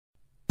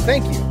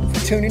Thank you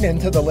for tuning in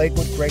to the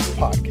Lakewood Grace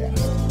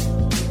Podcast.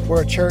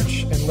 We're a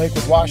church in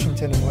Lakewood,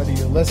 Washington, and whether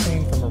you're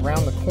listening from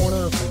around the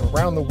corner or from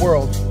around the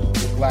world,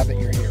 we're glad that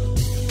you're here.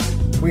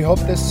 We hope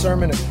this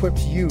sermon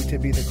equips you to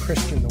be the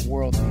Christian the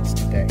world needs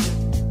today.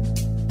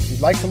 If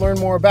you'd like to learn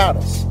more about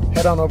us,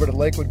 head on over to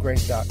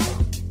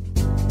lakewoodgrace.com.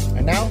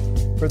 And now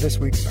for this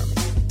week's sermon.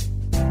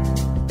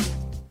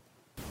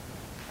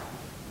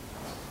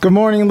 Good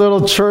morning,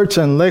 little church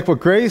and Lakewood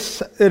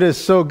Grace. It is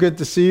so good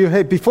to see you.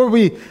 Hey, before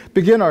we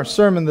begin our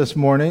sermon this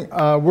morning,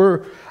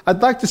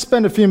 I'd like to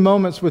spend a few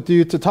moments with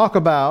you to talk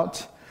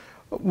about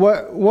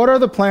what are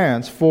the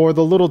plans for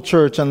the little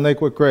church and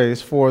Lakewood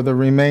Grace for the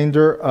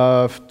remainder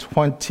of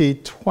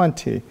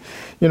 2020.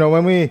 You know,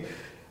 when we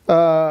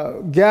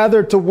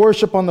gathered to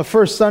worship on the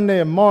first Sunday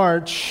of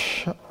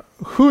March,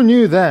 who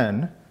knew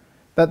then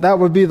that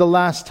would be the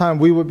last time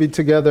we would be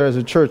together as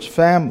a church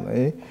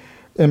family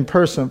in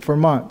person for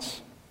months?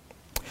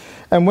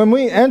 And when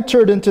we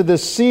entered into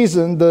this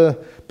season,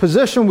 the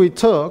position we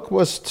took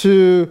was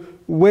to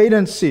wait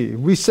and see.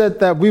 We said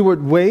that we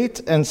would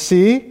wait and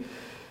see,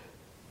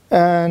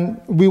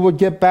 and we would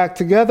get back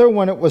together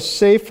when it was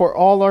safe for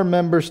all our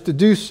members to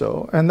do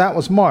so, and that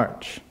was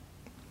March.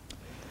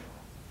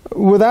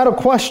 Without a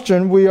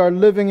question, we are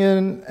living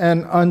in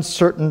an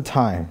uncertain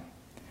time.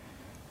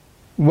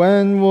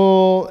 When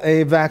will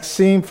a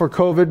vaccine for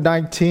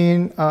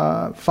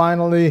COVID-19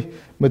 finally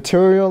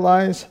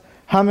materialize?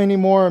 How many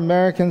more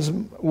Americans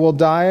will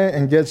die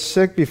and get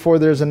sick before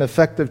there's an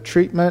effective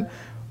treatment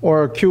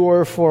or a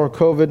cure for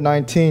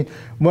COVID-19?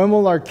 When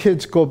will our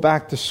kids go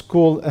back to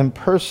school in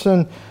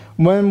person?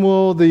 When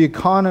will the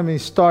economy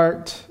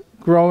start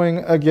growing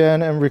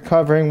again and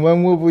recovering?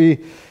 When will we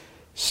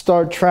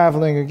start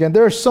traveling again?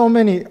 There are so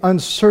many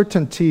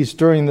uncertainties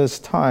during this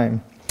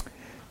time.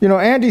 You know,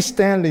 Andy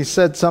Stanley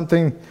said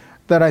something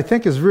that I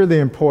think is really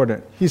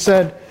important. He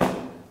said,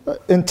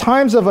 in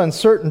times of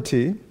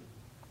uncertainty,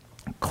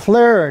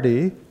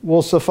 clarity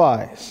will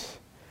suffice.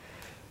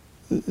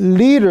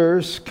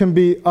 Leaders can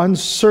be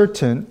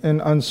uncertain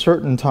in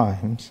uncertain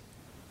times,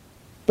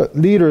 but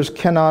leaders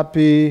cannot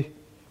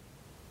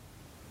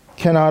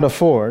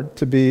afford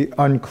to be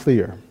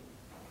unclear.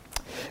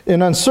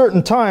 In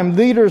uncertain time,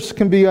 leaders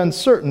can be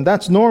uncertain.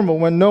 That's normal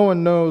when no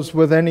one knows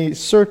with any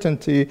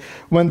certainty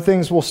when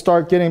things will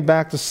start getting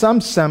back to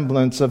some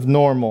semblance of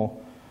normal.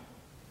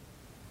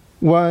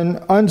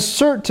 While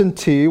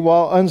uncertainty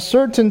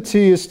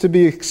is to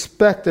be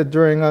expected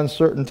during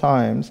uncertain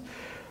times,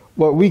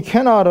 what we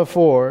cannot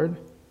afford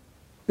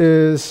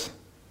is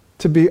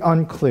to be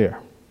unclear.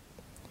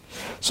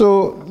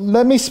 So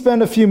let me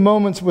spend a few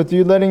moments with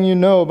you letting you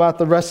know about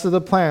the rest of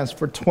the plans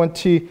for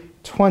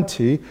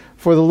 2020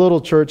 for the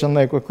little church in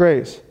Lakewood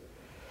Grace.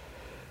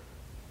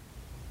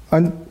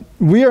 And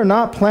we are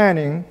not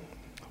planning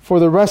for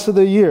the rest of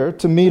the year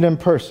to meet in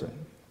person.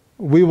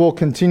 We will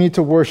continue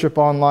to worship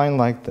online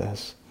like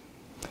this.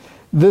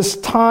 This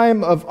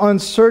time of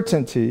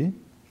uncertainty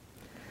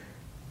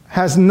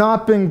has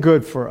not been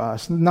good for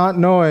us. Not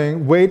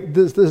knowing,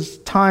 this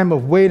time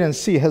of wait and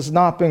see has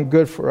not been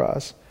good for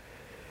us.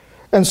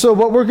 And so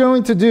what we're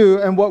going to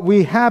do, and what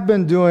we have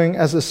been doing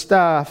as a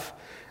staff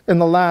in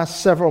the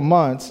last several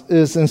months,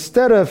 is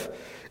instead of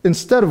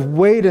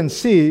wait and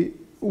see,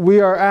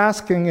 we are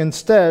asking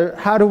instead,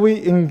 how do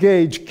we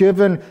engage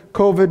given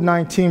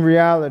COVID-19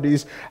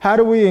 realities? How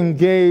do we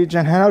engage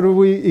and how do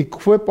we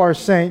equip our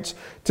saints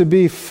to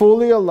be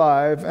fully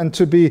alive and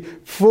to be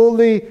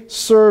fully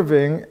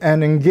serving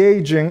and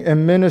engaging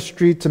in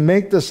ministry to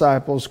make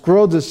disciples,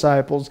 grow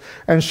disciples,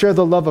 and share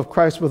the love of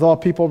Christ with all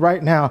people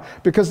right now?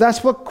 Because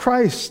that's what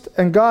Christ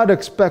and God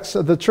expects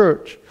of the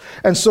church.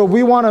 And so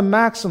we want to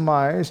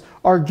maximize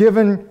our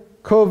given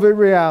COVID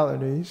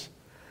realities.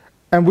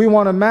 And we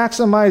want to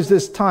maximize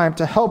this time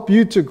to help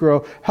you to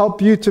grow, help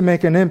you to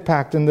make an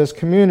impact in this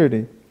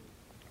community.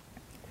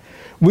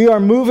 We are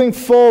moving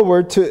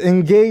forward to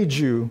engage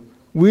you.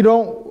 We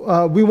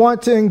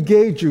want to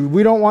engage you.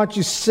 We don't want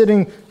you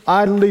sitting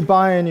idly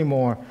by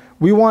anymore.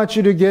 We want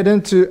you to get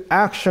into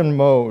action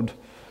mode.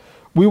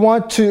 We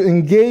want to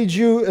engage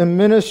you in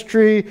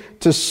ministry,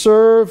 to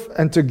serve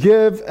and to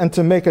give and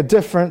to make a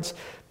difference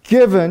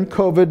given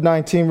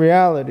COVID-19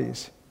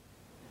 realities.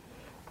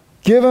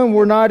 Given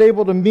we're not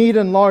able to meet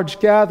in large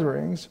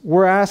gatherings,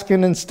 we're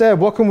asking instead,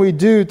 what can we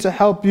do to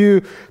help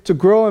you to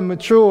grow and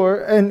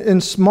mature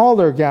in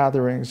smaller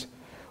gatherings?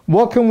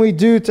 What can we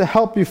do to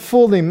help you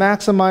fully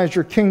maximize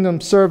your kingdom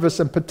service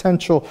and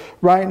potential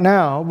right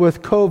now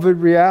with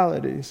COVID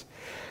realities?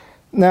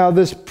 Now,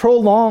 this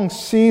prolonged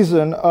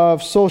season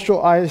of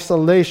social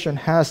isolation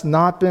has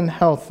not been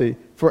healthy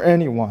for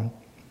anyone.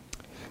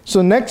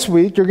 So next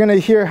week, you're going to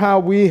hear how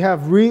we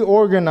have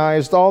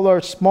reorganized all our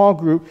small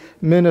group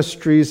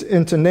ministries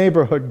into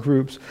neighborhood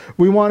groups.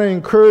 We want to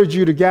encourage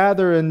you to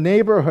gather in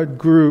neighborhood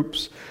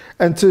groups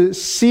and to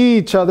see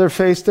each other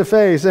face to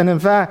face. And in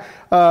fact,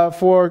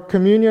 for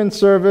communion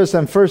service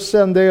and first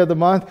Sunday of the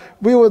month,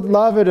 we would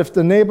love it if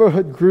the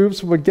neighborhood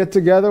groups would get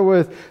together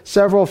with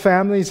several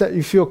families that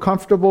you feel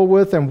comfortable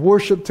with and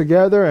worship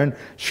together and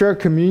share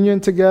communion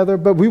together.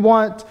 But we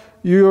want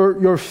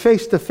your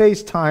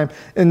face-to-face time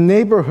in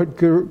neighborhood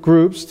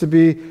groups to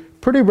be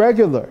pretty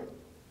regular.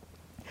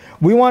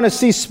 We want to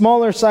see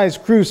smaller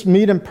sized groups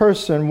meet in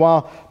person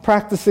while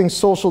practicing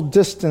social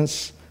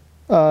distance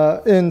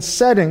in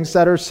settings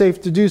that are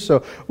safe to do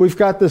so. We've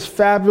got this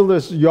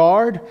fabulous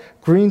yard,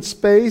 green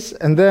space,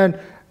 and then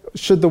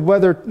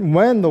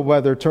when the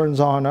weather turns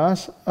on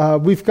us,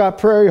 we've got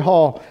Prairie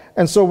Hall.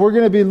 And so we're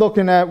going to be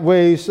looking at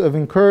ways of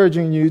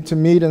encouraging you to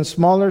meet in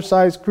smaller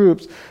sized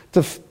groups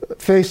to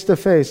face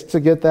to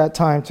get that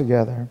time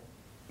together.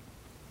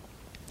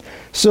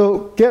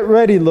 So get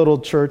ready, little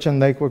church in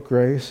Lakewood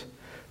Grace,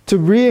 to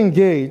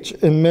re-engage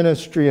in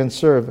ministry and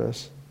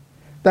service.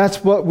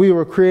 That's what we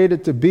were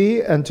created to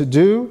be and to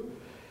do,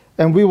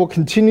 and we will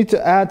continue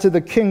to add to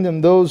the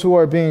kingdom those who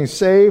are being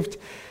saved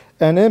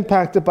and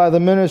impacted by the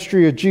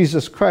ministry of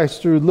Jesus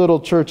Christ through Little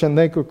Church and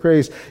Lakewood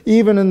Grace,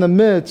 even in the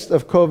midst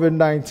of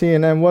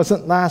COVID-19. And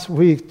wasn't last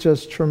week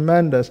just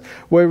tremendous,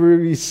 where we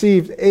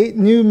received 8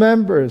 new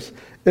members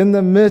in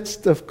the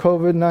midst of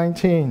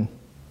COVID-19.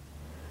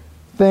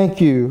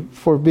 Thank you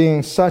for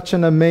being such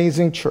an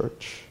amazing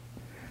church.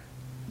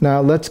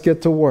 Now let's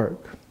get to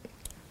work.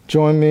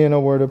 Join me in a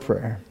word of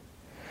prayer.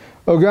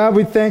 Oh God,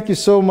 we thank you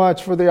so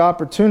much for the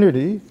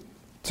opportunity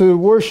to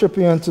worship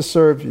you and to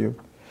serve you.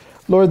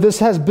 Lord, this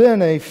has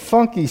been a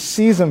funky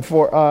season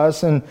for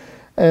us in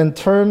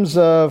terms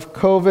of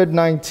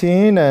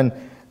COVID-19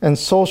 and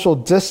social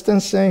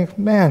distancing.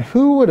 Man,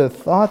 who would have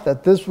thought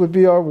that this would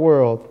be our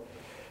world?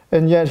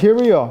 And yet here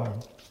we are.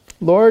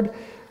 Lord,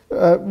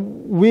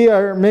 we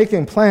are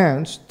making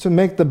plans to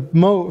make the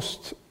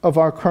most of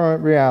our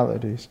current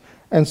realities.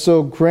 And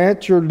so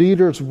grant your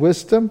leaders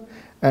wisdom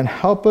and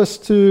help us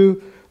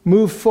to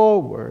move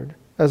forward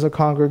as a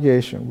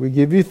congregation. We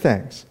give you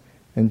thanks.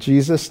 In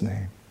Jesus'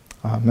 name,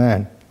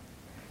 amen.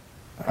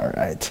 All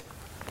right.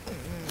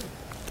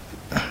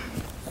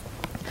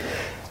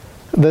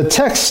 The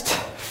text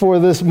for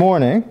this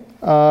morning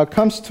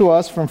comes to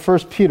us from 1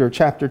 Peter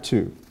chapter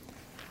 2,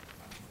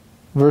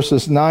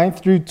 verses 9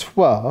 through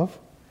 12.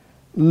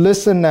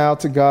 Listen now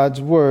to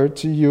God's word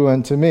to you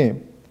and to me.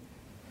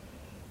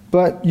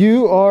 But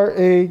you are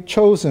a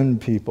chosen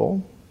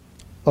people,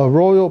 a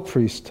royal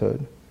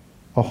priesthood,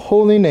 a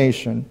holy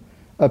nation,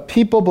 a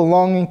people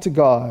belonging to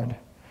God,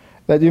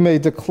 that you may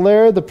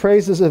declare the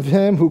praises of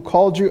him who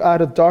called you out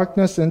of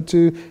darkness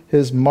into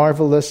his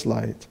marvelous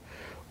light.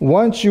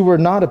 Once you were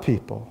not a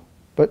people,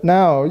 but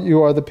now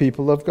you are the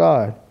people of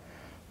God.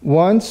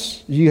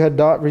 Once you had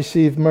not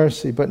received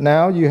mercy, but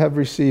now you have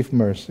received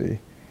mercy.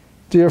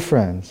 Dear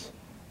friends,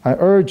 I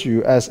urge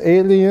you as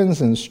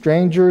aliens and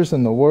strangers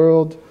in the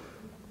world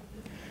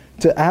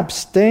to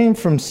abstain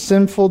from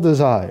sinful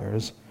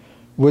desires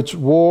which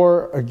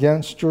war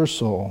against your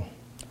soul.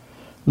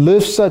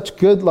 Live such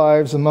good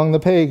lives among the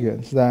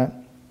pagans that,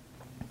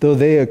 though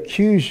they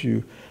accuse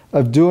you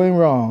of doing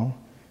wrong,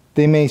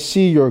 they may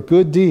see your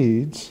good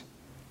deeds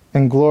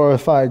and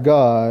glorify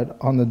God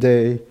on the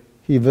day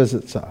he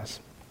visits us.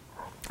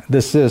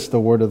 This is the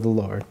word of the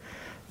Lord.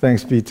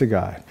 Thanks be to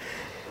God.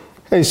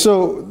 Hey,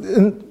 so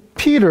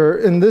Peter,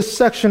 in this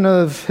section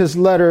of his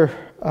letter,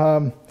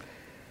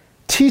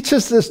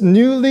 teaches this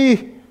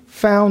newly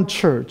found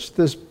church,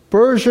 this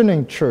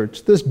burgeoning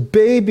church, this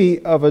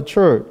baby of a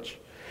church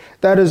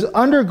that is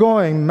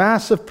undergoing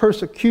massive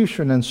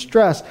persecution and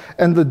stress,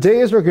 and the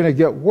days are going to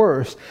get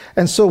worse.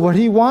 And so what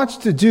he wants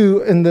to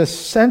do in this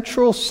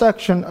central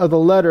section of the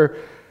letter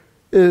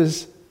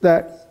is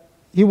that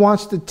he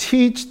wants to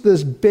teach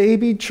this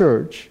baby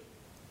church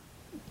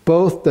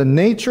both the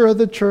nature of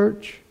the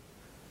church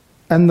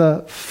and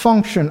the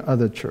function of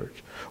the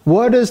church.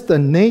 What is the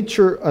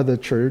nature of the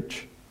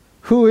church?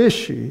 Who is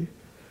she?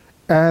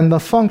 And the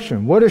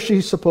function. What is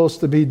she supposed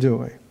to be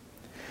doing?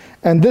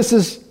 And this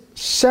is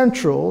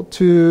central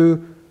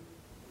to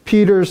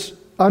Peter's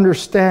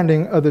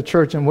understanding of the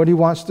church and what he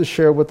wants to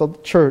share with the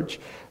church,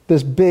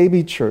 this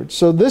baby church.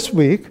 So this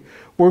week,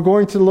 we're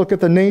going to look at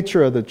the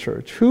nature of the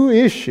church. Who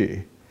is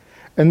she?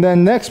 And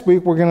then next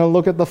week, we're going to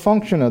look at the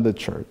function of the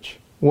church.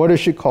 What is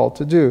she called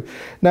to do?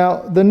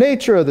 Now, the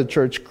nature of the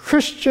church,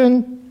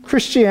 Christianity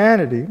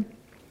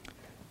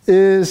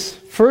is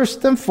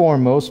first and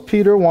foremost,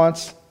 Peter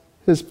wants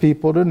his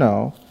people to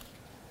know,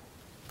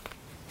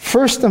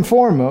 first and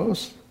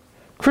foremost,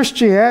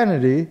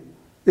 Christianity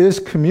is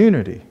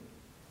community.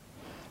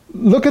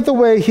 Look at the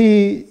way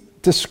he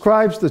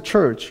describes the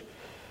church.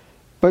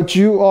 But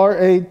you are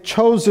a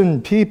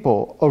chosen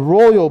people, a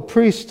royal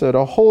priesthood,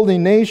 a holy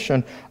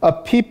nation, a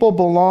people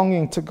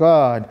belonging to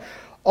God.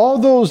 All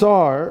those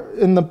are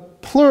in the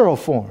plural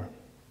form.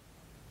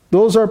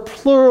 Those are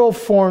plural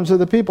forms of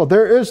the people.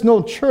 There is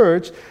no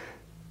church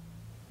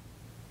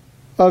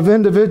of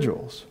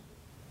individuals.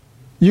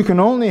 You can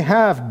only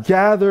have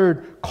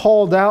gathered,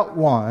 called out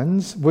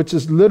ones, which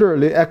is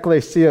literally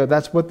ecclesia,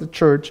 that's what the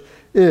church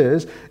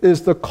is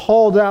the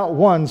called out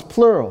ones,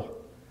 plural.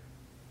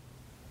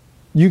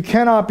 You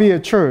cannot be a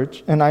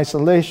church in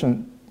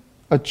isolation.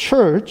 A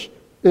church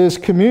is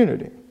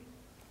community.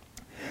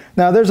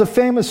 Now, there's a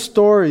famous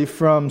story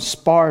from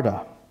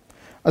Sparta.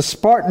 A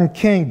Spartan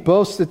king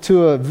boasted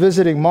to a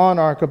visiting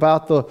monarch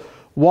about the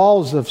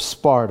walls of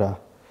Sparta.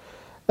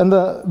 And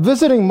the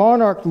visiting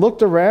monarch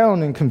looked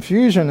around in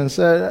confusion and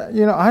said,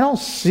 I don't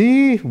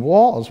see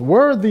walls.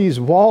 Where are these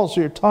walls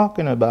you're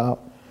talking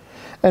about?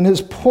 And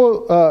his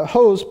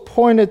host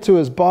pointed to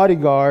his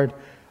bodyguard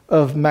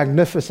of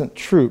magnificent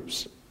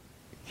troops.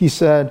 He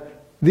said,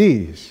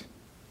 these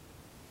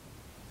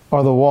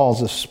are the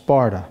walls of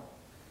Sparta.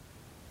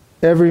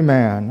 Every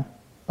man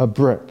a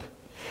brick.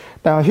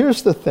 Now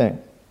here's the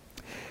thing.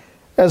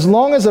 As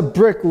long as a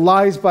brick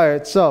lies by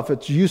itself,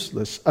 it's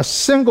useless. A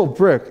single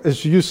brick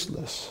is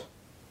useless.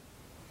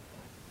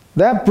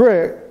 That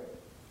brick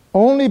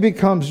only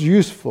becomes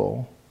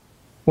useful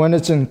when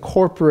it's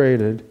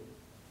incorporated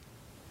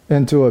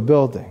into a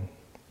building.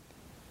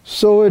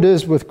 So it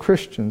is with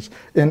Christians.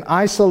 In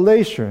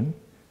isolation,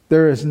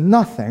 there is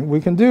nothing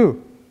we can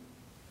do.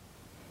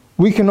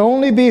 We can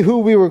only be who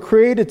we were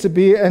created to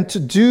be and to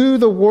do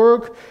the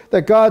work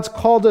that God's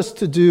called us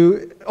to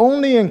do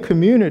only in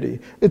community.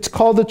 It's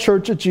called the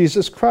Church of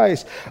Jesus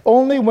Christ.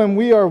 Only when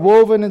we are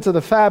woven into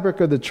the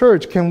fabric of the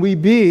church can we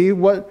be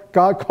what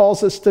God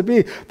calls us to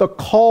be, the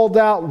called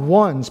out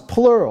ones,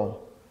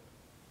 plural.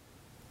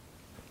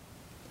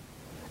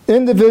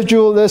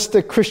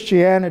 Individualistic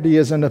Christianity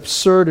is an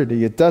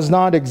absurdity. It does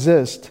not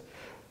exist.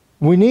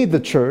 We need the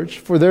church,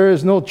 for there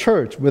is no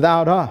church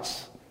without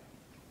us.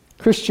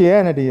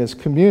 Christianity is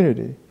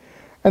community.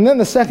 And then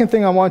the second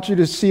thing I want you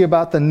to see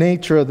about the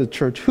nature of the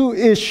church. Who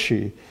is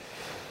she?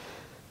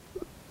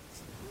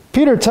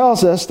 Peter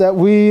tells us that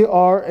we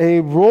are a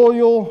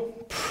royal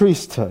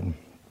priesthood.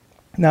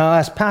 Now,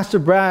 as Pastor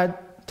Brad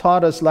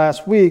taught us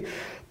last week,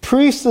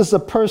 priest is a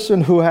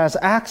person who has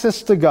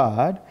access to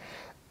God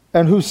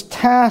and whose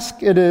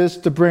task it is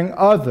to bring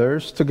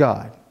others to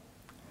God.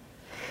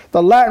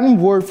 The Latin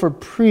word for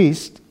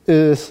priest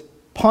is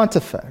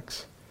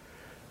pontifex,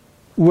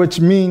 which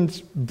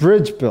means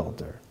bridge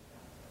builder.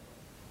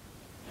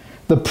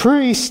 The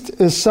priest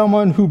is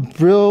someone who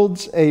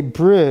builds a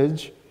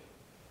bridge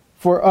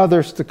for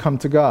others to come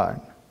to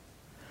God.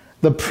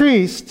 The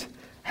priest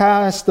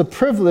has the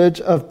privilege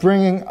of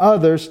bringing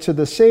others to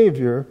the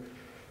Savior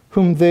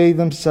whom they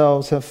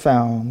themselves have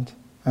found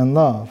and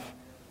love.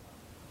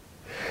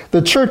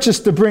 The church is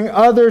to bring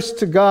others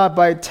to God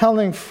by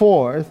telling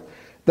forth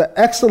the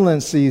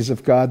excellencies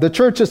of God. The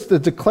church is to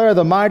declare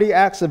the mighty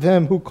acts of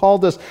Him who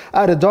called us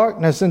out of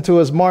darkness into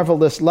His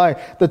marvelous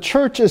light. The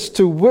church is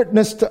to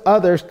witness to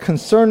others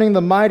concerning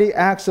the mighty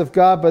acts of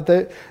God,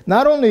 but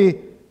not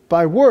only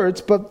by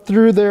words, but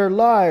through their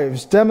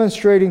lives,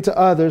 demonstrating to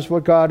others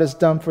what God has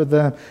done for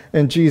them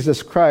in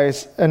Jesus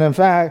Christ. And in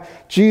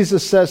fact,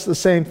 Jesus says the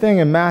same thing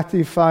in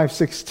Matthew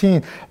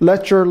 5:16.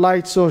 Let your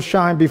light so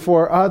shine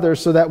before others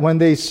so that when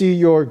they see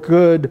your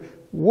good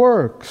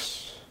works,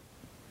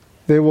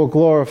 they will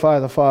glorify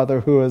the Father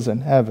who is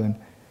in heaven.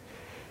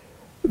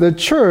 The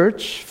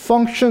church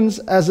functions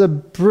as a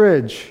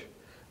bridge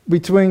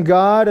between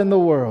God and the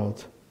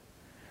world.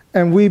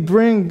 And we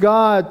bring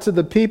God to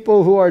the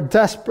people who are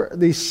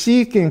desperately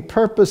seeking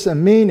purpose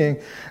and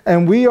meaning.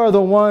 And we are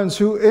the ones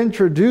who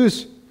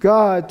introduce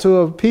God to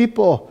a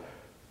people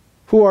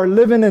who are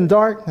living in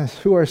darkness,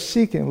 who are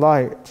seeking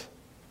light.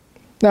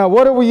 Now,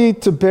 what are we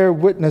to bear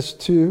witness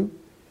to?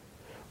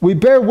 We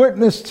bear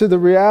witness to the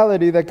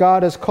reality that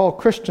God has called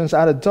Christians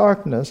out of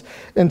darkness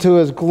into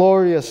His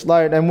glorious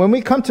light. And when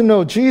we come to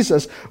know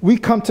Jesus, we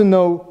come to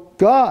know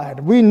God.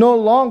 We no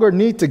longer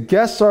need to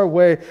guess our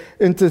way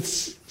into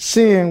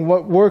seeing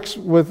what works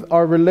with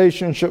our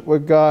relationship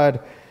with God.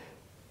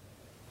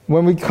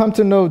 When we come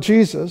to know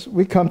Jesus,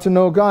 we come to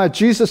know God.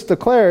 Jesus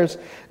declares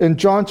in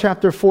John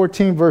chapter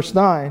 14, verse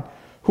 9,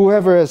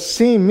 whoever has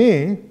seen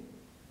me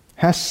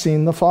has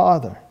seen the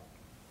Father.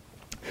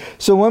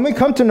 So when we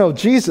come to know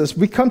Jesus,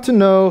 we come to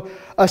know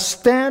a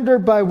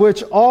standard by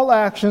which all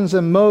actions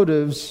and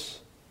motives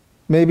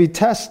may be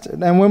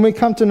tested. And when we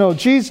come to know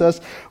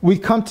Jesus, we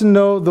come to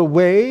know the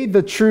way,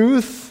 the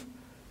truth,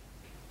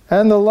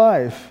 and the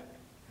life.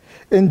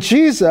 In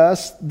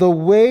Jesus, the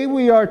way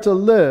we are to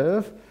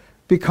live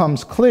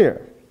becomes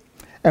clear.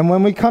 And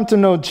when we come to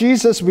know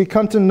Jesus, we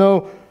come to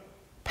know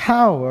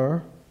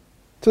power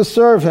to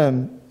serve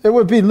Him. It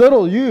would be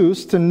little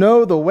use to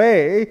know the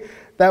way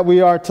that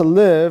we are to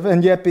live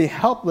and yet be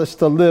helpless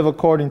to live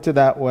according to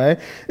that way.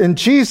 In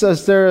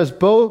Jesus, there is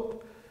both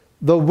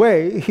the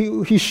way,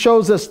 He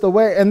shows us the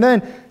way, and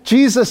then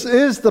Jesus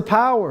is the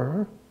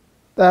power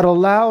that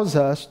allows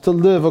us to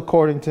live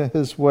according to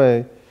His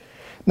way.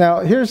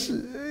 Now,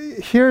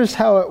 here's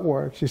how it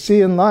works. You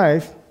see, in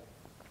life,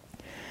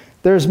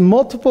 there's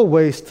multiple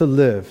ways to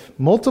live,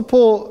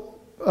 multiple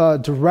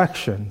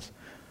directions,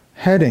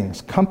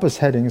 headings, compass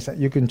headings that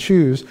you can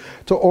choose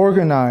to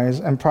organize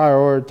and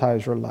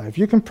prioritize your life.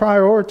 You can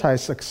prioritize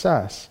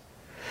success,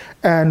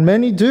 and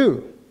many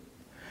do.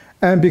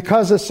 And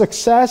because of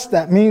success,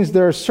 that means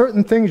there are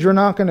certain things you're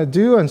not going to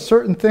do and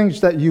certain things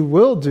that you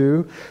will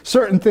do,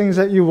 certain things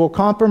that you will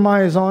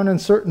compromise on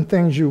and certain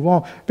things you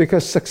won't,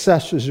 because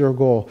success is your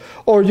goal.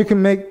 Or you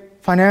can make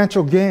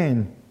financial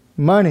gain,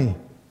 money,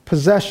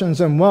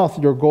 possessions and wealth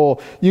your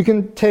goal. You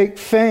can take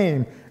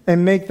fame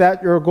and make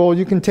that your goal.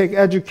 You can take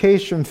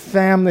education,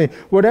 family,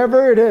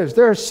 whatever it is.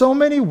 There are so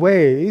many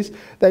ways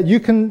that you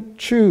can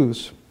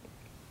choose.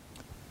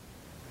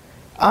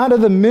 Out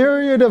of the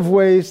myriad of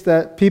ways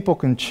that people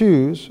can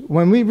choose,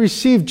 when we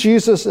receive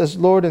Jesus as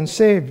Lord and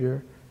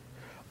Savior,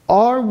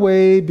 our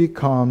way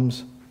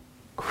becomes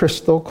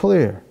crystal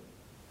clear.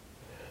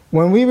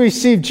 When we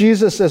receive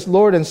Jesus as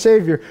Lord and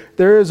Savior,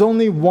 there is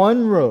only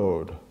one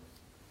road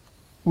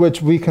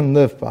which we can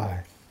live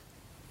by.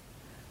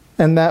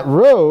 And that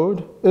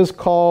road is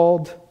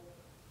called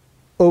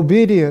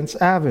Obedience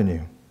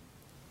Avenue.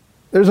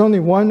 There's only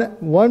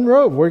one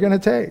road we're going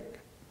to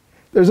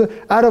take.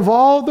 Out of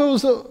all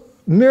those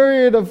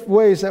myriad of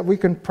ways that we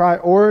can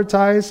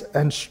prioritize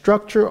and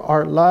structure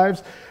our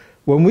lives,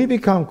 when we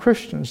become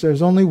Christians,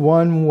 there's only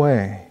one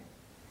way,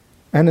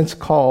 and it's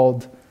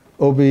called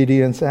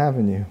Obedience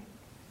Avenue.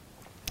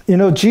 You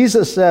know,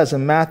 Jesus says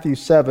in Matthew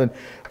 7,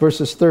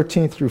 verses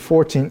 13 through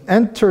 14,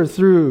 "Enter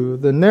through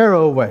the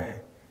narrow way.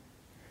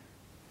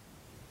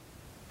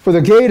 For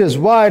the gate is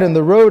wide and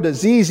the road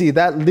is easy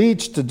that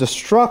leads to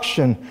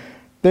destruction.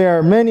 There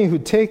are many who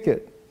take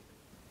it.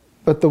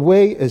 But the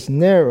way is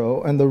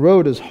narrow and the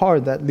road is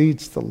hard that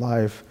leads to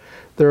life.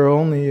 There are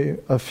only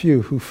a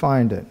few who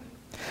find it."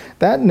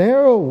 That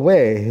narrow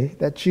way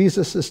that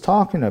Jesus is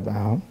talking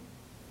about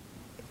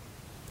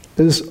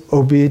is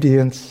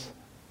Obedience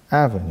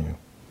Avenue.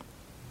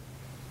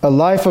 A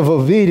life of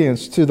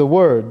obedience to the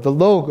Word, the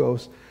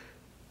Logos,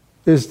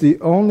 is the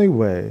only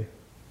way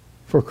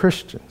for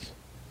Christians.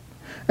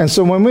 And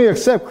so when we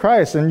accept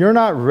Christ and you're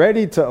not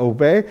ready to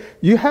obey,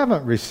 you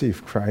haven't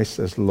received Christ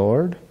as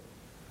Lord.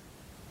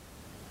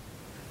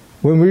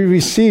 When we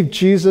receive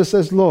Jesus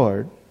as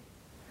Lord,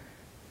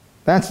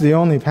 that's the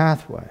only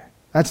pathway.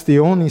 That's the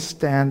only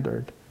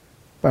standard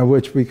by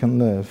which we can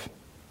live.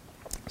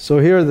 So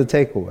here are the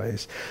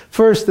takeaways.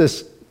 First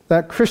is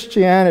that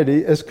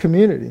Christianity is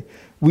community.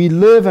 We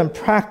live and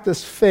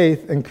practice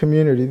faith in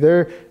community.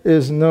 There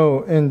is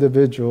no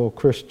individual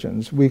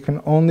Christians. We can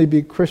only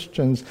be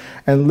Christians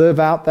and live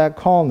out that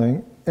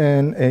calling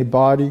in a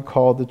body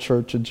called the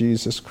Church of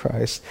Jesus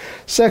Christ.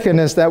 Second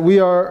is that we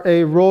are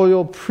a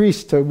royal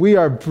priesthood. We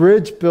are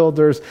bridge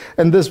builders,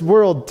 and this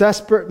world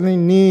desperately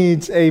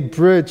needs a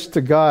bridge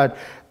to God.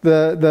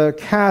 The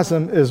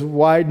chasm is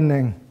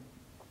widening.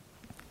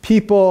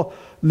 People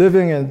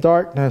living in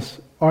darkness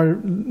are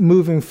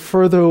moving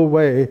further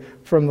away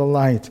from the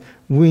light.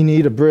 We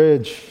need a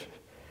bridge.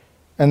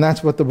 And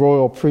that's what the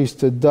royal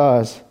priesthood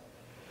does.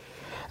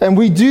 And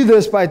we do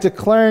this by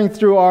declaring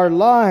through our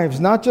lives,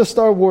 not just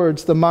our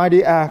words, the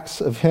mighty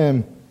acts of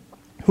Him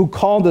who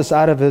called us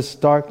out of His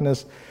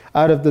darkness,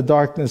 out of the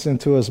darkness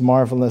into His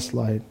marvelous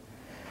light.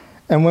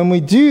 And when we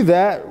do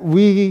that,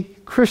 we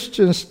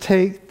Christians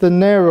take the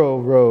narrow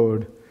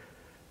road,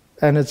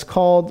 and it's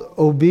called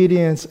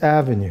Obedience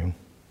Avenue.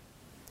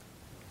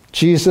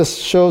 Jesus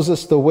shows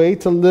us the way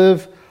to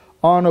live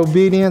on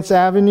Obedience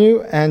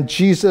Avenue, and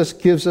Jesus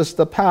gives us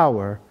the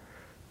power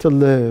to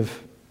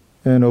live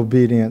in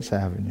Obedience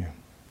Avenue.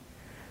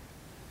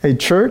 A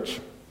church,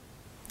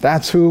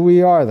 that's who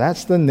we are.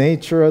 That's the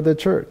nature of the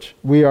church.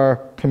 We are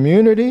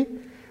community,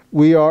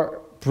 we are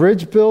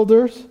bridge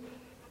builders,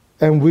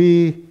 and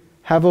we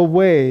have a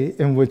way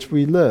in which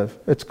we live.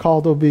 It's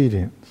called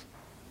obedience.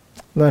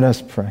 Let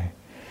us pray.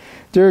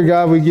 Dear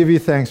God, we give you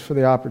thanks for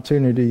the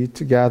opportunity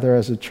to gather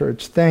as a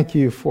church. Thank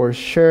you for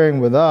sharing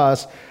with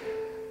us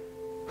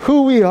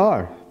who we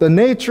are, the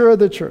nature of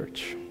the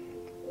church.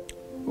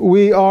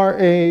 We are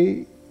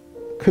a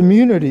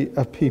community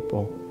of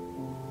people.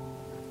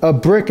 A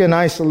brick in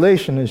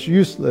isolation is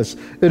useless.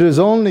 It is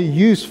only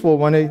useful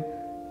when it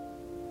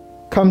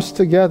comes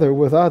together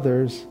with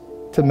others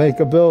to make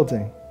a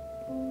building.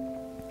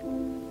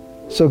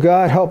 So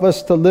God, help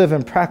us to live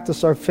and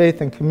practice our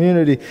faith and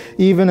community,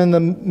 even in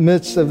the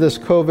midst of this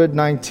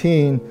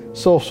COVID-19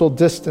 social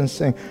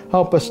distancing.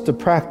 Help us to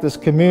practice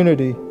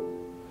community.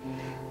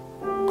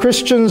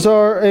 Christians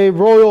are a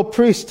royal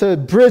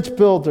priesthood, bridge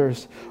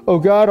builders. Oh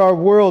God, our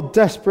world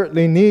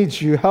desperately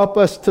needs you. Help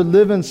us to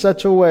live in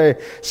such a way,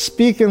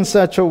 speak in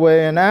such a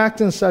way, and act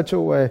in such a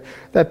way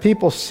that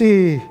people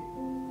see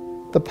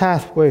the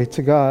pathway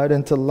to God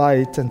and to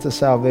light and to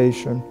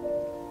salvation.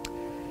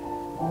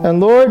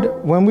 And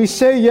Lord, when we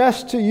say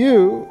yes to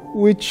you,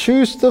 we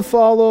choose to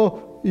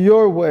follow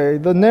your way,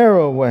 the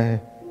narrow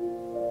way,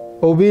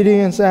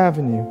 Obedience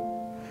Avenue.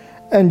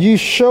 And you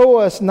show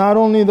us not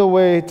only the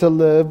way to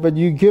live, but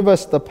you give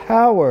us the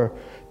power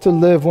to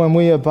live when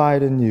we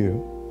abide in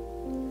you.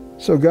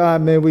 So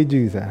God, may we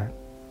do that.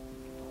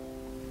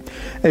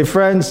 Hey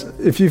friends,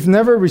 if you've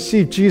never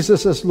received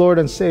Jesus as Lord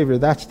and Savior,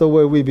 that's the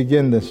way we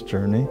begin this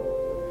journey.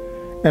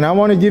 And I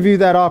want to give you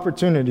that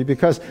opportunity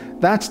because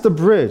that's the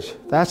bridge.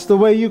 That's the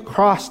way you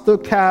cross the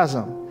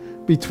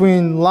chasm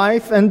between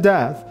life and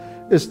death,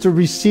 is to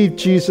receive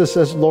Jesus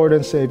as Lord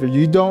and Savior.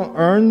 You don't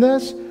earn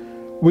this.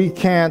 We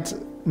can't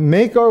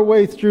make our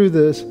way through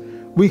this.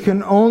 We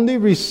can only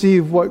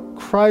receive what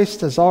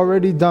Christ has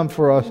already done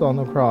for us on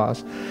the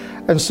cross.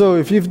 And so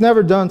if you've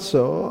never done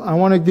so, I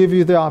want to give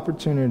you the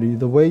opportunity.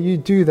 The way you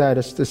do that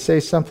is to say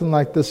something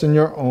like this in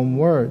your own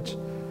words.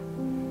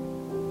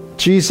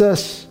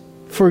 Jesus,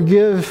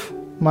 forgive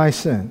my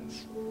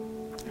sins.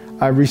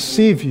 I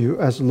receive you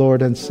as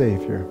Lord and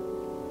Savior.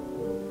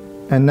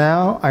 And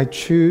now I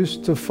choose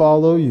to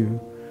follow you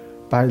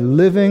by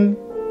living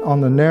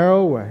on the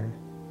narrow way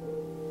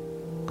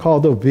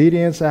called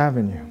Obedience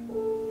Avenue.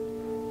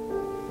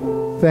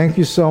 Thank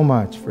you so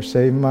much for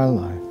saving my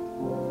life.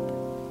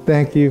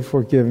 Thank you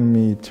for giving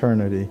me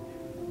eternity.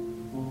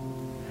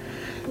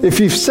 If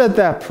you've said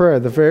that prayer,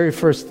 the very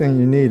first thing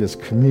you need is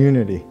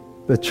community,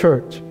 the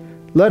church.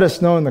 Let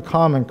us know in the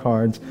comment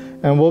cards,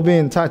 and we'll be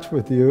in touch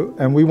with you.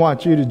 And we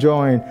want you to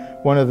join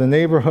one of the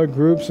neighborhood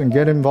groups and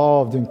get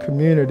involved in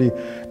community,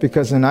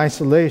 because in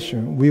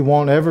isolation, we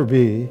won't ever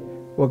be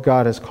what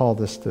God has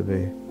called us to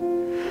be.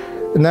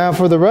 Now,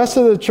 for the rest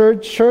of the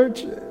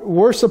church,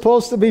 we're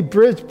supposed to be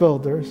bridge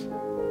builders.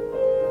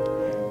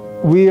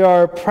 We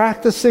are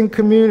practicing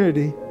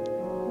community,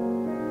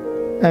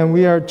 and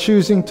we are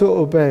choosing to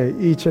obey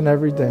each and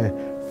every day.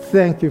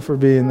 Thank you for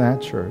being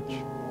that church.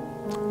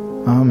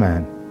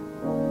 Amen.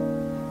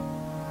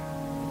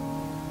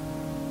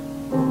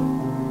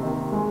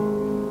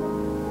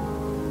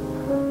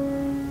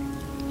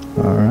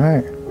 All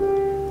right.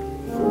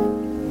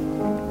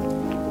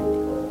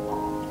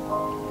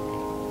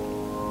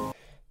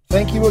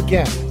 Thank you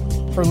again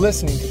for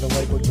listening to the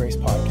Lakewood Grace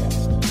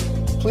Podcast.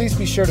 Please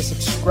be sure to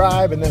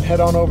subscribe and then head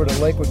on over to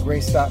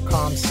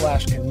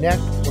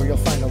lakewoodgrace.com/connect, where you'll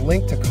find a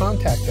link to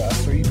contact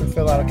us, or you can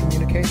fill out a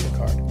communication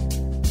card.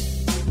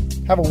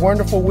 Have a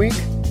wonderful week.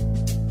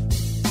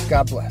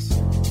 God bless.